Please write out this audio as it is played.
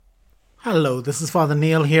Hello, this is Father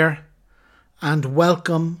Neil here, and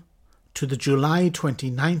welcome to the July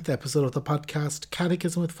 29th episode of the podcast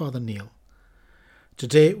Catechism with Father Neil.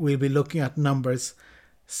 Today we'll be looking at numbers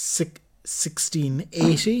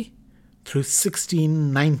 1680 through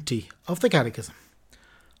 1690 of the Catechism.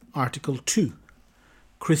 Article 2,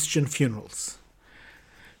 Christian Funerals.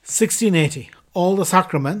 1680. All the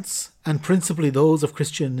sacraments, and principally those of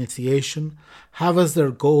Christian initiation, have as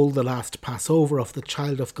their goal the last Passover of the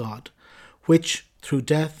child of God, which, through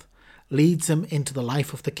death, leads him into the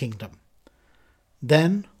life of the kingdom.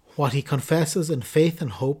 Then, what he confesses in faith and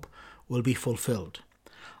hope will be fulfilled.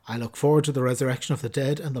 I look forward to the resurrection of the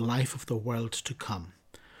dead and the life of the world to come.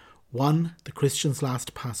 1. The Christian's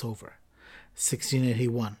last Passover.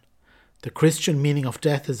 1681. The Christian meaning of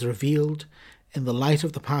death is revealed in the light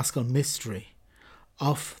of the Paschal mystery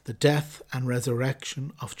of the death and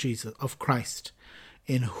resurrection of Christ,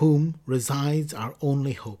 in whom resides our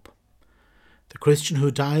only hope. The Christian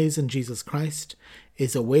who dies in Jesus Christ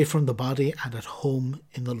is away from the body and at home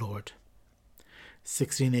in the Lord.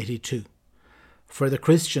 1682. For the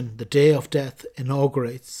Christian, the day of death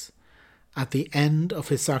inaugurates, at the end of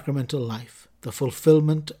his sacramental life, the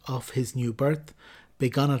fulfillment of his new birth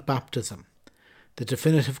begun at baptism, the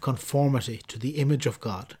definitive conformity to the image of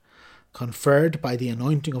God, conferred by the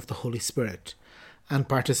anointing of the Holy Spirit, and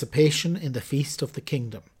participation in the feast of the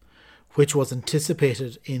kingdom, which was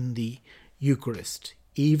anticipated in the Eucharist,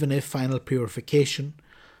 even if final purification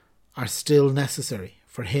are still necessary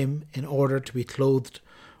for him in order to be clothed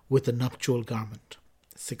with the nuptial garment.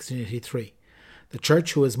 1683. The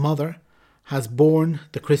Church, who is mother, has borne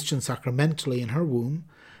the Christian sacramentally in her womb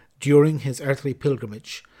during his earthly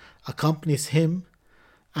pilgrimage, accompanies him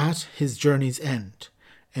at his journey's end,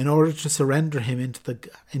 in order to surrender him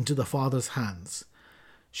into the Father's hands.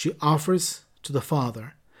 She offers to the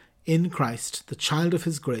Father, in Christ, the child of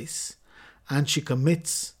his grace, and she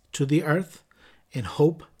commits to the earth, in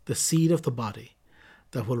hope, the seed of the body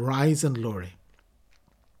that will rise in glory.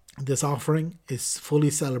 This offering is fully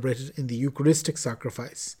celebrated in the Eucharistic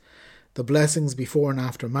sacrifice. The blessings before and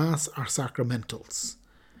after Mass are sacramentals.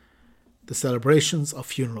 The celebrations of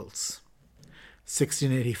funerals.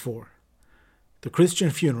 1684. The Christian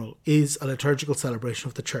funeral is a liturgical celebration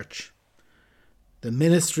of the Church. The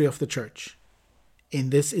ministry of the Church, in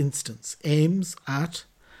this instance, aims at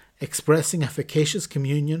expressing efficacious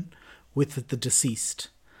communion with the deceased,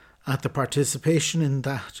 at the participation in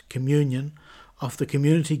that communion of the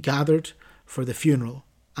community gathered for the funeral,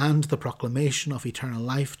 and the proclamation of eternal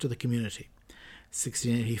life to the community.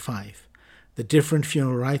 1685. The different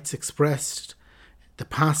funeral rites expressed the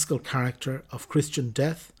paschal character of Christian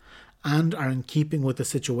death and are in keeping with the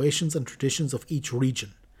situations and traditions of each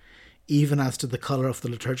region, even as to the colour of the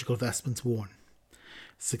liturgical vestments worn.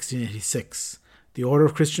 1686. The Order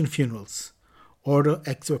of Christian Funerals, Ordo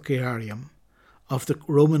Exorciarium, of the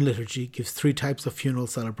Roman liturgy gives three types of funeral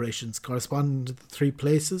celebrations corresponding to the three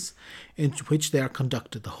places in which they are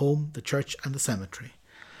conducted: the home, the church, and the cemetery,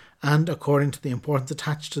 and according to the importance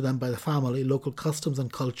attached to them by the family, local customs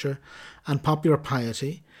and culture, and popular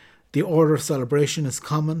piety. The order of celebration is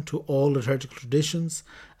common to all liturgical traditions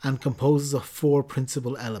and composes of four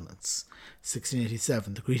principal elements.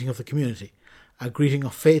 1687. The greeting of the community. A greeting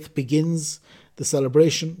of faith begins the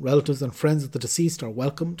celebration. Relatives and friends of the deceased are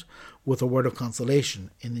welcomed with a word of consolation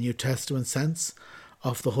in the New Testament sense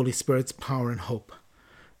of the Holy Spirit's power and hope.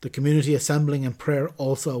 The community assembling in prayer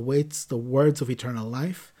also awaits the words of eternal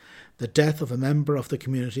life. The death of a member of the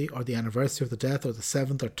community, or the anniversary of the death, or the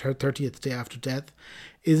 7th or 30th day after death,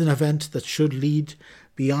 is an event that should lead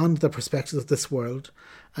beyond the perspectives of this world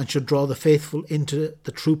and should draw the faithful into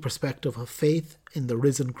the true perspective of faith in the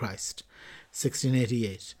risen Christ.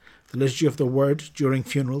 1688. The liturgy of the Word during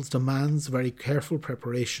funerals demands very careful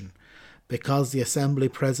preparation, because the assembly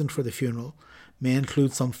present for the funeral may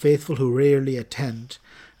include some faithful who rarely attend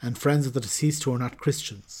and friends of the deceased who are not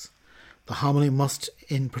Christians. The homily must,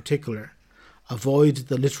 in particular, avoid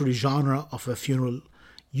the literary genre of a funeral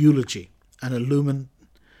eulogy and illumine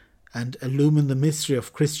the mystery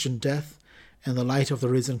of Christian death in the light of the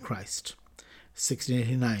risen Christ.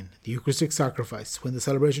 1689. The Eucharistic sacrifice. When the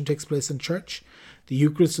celebration takes place in church, the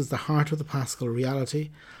Eucharist is the heart of the paschal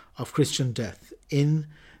reality of Christian death. In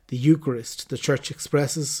the Eucharist, the Church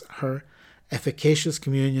expresses her efficacious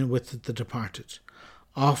communion with the departed,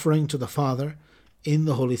 offering to the Father, in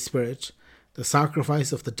the Holy Spirit, the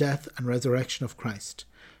sacrifice of the death and resurrection of Christ.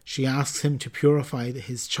 She asks him to purify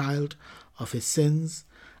his child of his sins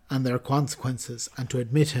and their consequences, and to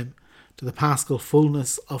admit him to the paschal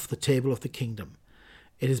fullness of the table of the kingdom.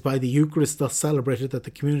 It is by the Eucharist thus celebrated that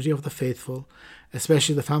the community of the faithful,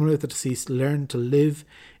 especially the family of the deceased, learn to live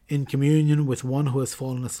in communion with one who has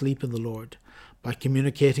fallen asleep in the Lord, by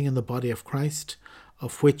communicating in the body of Christ,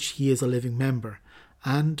 of which he is a living member,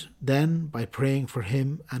 and then by praying for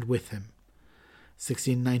him and with him.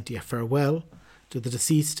 1690. A farewell to the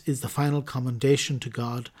deceased is the final commendation to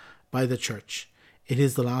God by the Church. It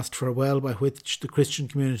is the last farewell by which the Christian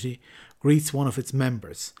community greets one of its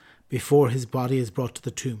members before his body is brought to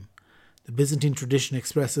the tomb. The Byzantine tradition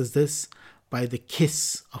expresses this by the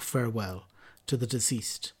kiss of farewell to the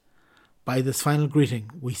deceased. By this final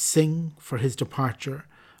greeting, we sing for his departure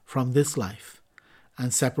from this life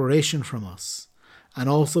and separation from us, and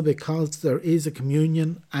also because there is a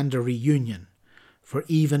communion and a reunion. For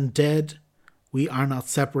even dead, we are not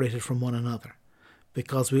separated from one another,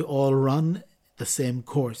 because we all run the same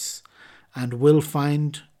course and will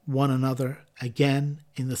find one another again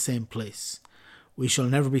in the same place. We shall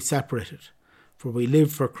never be separated, for we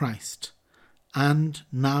live for Christ. And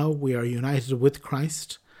now we are united with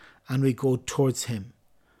Christ, and we go towards him.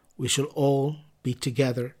 We shall all be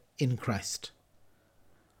together in Christ.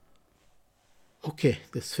 Okay,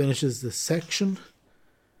 this finishes this section.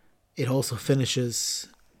 It also finishes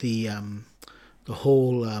the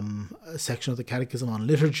whole section of the Catechism on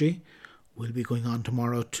liturgy. We'll be going on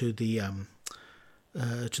tomorrow to the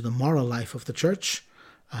moral life of the Church.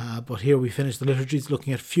 But here we finish the liturgies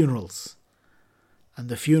looking at funerals. And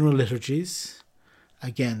the funeral liturgies,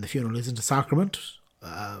 again, the funeral isn't a sacrament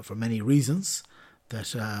for many reasons.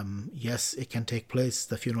 That, yes, it can take place,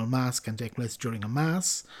 the funeral mass can take place during a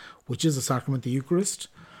mass, which is a sacrament, the Eucharist.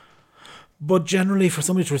 But generally, for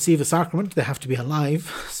somebody to receive a sacrament, they have to be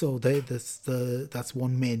alive. So that's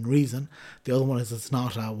one main reason. The other one is it's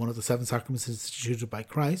not one of the 7 sacraments instituted by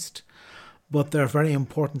Christ. But they're very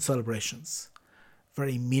important celebrations,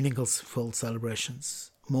 very meaningful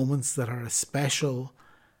celebrations, moments that are a special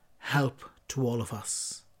help to all of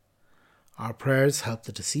us. Our prayers help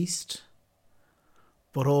the deceased,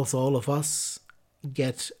 but also all of us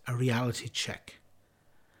get a reality check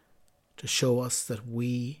to show us that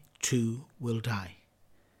we too will die.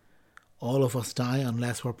 All of us die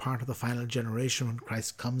unless we're part of the final generation when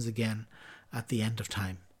Christ comes again at the end of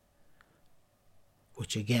time,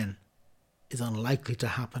 which again is unlikely to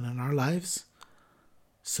happen in our lives.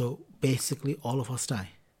 So basically all of us die.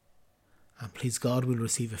 And please God, we'll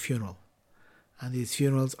receive a funeral. And these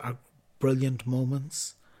funerals are brilliant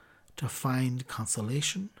moments to find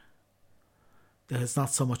consolation. That it's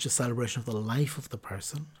not so much a celebration of the life of the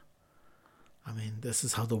person. I mean, this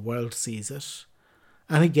is how the world sees it.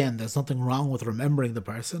 And again, there's nothing wrong with remembering the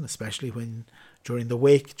person, especially when during the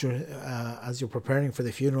wake, as you're preparing for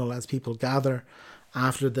the funeral, as people gather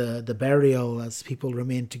after the burial, as people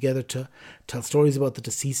remain together to tell stories about the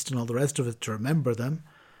deceased and all the rest of it, to remember them.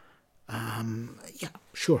 Yeah,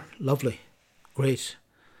 sure, lovely, great.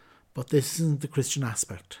 But this isn't the Christian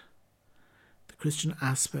aspect. The Christian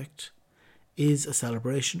aspect is a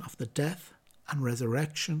celebration of the death and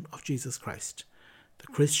resurrection of Jesus Christ. The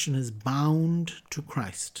Christian is bound to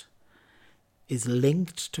Christ, is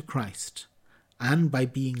linked to Christ, and by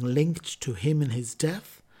being linked to him in his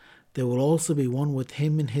death, they will also be one with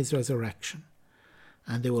him in his resurrection,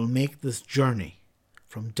 and they will make this journey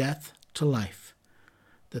from death to life.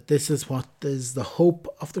 That this is what is the hope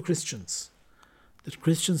of the Christians. That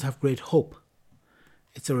Christians have great hope.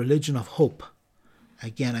 It's a religion of hope.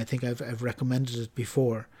 Again, I think I've recommended it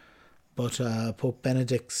before, but Pope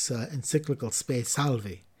Benedict's encyclical Spe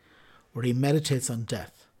Salvi, where he meditates on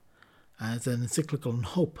death, and it's an encyclical on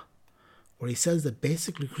hope, where he says that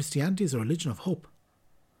basically Christianity is a religion of hope.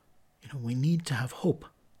 You know, we need to have hope,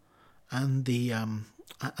 and the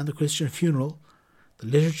Christian funeral, the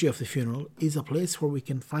liturgy of the funeral, is a place where we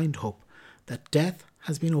can find hope that death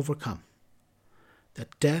has been overcome,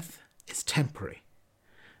 that death is temporary,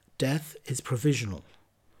 death is provisional,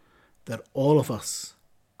 that all of us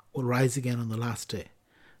will rise again on the last day,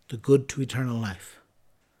 the good to eternal life,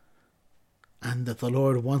 and that the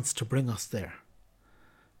Lord wants to bring us there.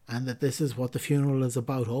 And that this is what the funeral is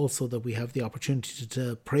about also, that we have the opportunity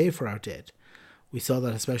to pray for our dead. We saw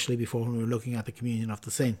that especially before when we were looking at the communion of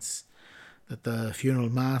the saints, that the funeral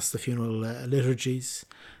mass, the funeral liturgies,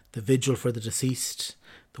 the vigil for the deceased,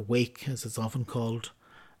 the wake as it's often called,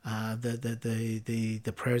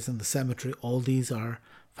 the prayers in the cemetery, all these are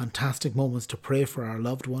fantastic moments to pray for our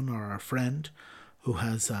loved one or our friend who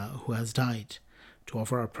has died, to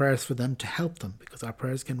offer our prayers for them, to help them, because our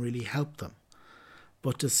prayers can really help them.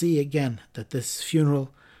 But to see again that this funeral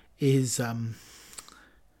is, I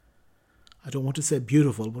don't want to say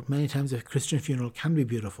beautiful, but many times a Christian funeral can be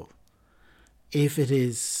beautiful. If it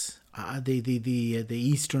is, the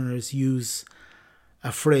Easterners use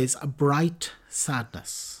a phrase, a bright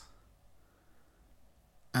sadness.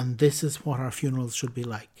 And this is what our funerals should be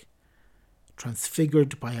like.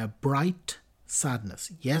 Transfigured by a bright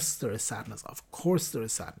sadness. Yes, there is sadness. Of course there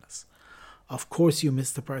is sadness. Of course you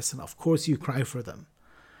miss the person. Of course you cry for them.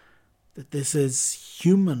 That this is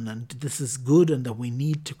human and this is good, and that we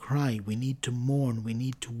need to cry. We need to mourn. We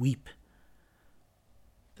need to weep.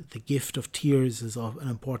 That the gift of tears is an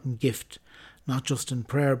important gift, not just in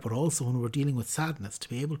prayer, but also when we're dealing with sadness. To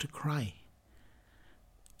be able to cry,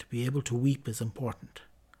 to be able to weep is important.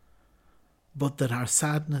 But that our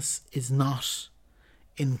sadness is not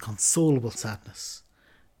inconsolable sadness,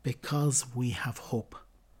 because we have hope.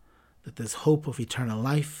 That this hope of eternal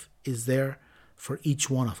life is there for each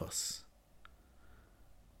one of us.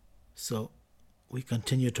 So we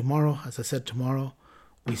continue tomorrow. As I said, tomorrow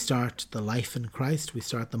we start the life in Christ. We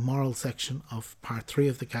start the moral section of part 3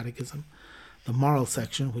 of the Catechism. The moral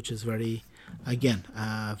section, which is very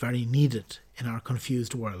needed in our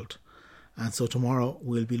confused world. And so tomorrow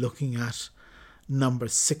we'll be looking at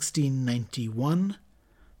numbers 1691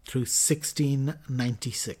 through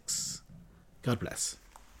 1696. God bless.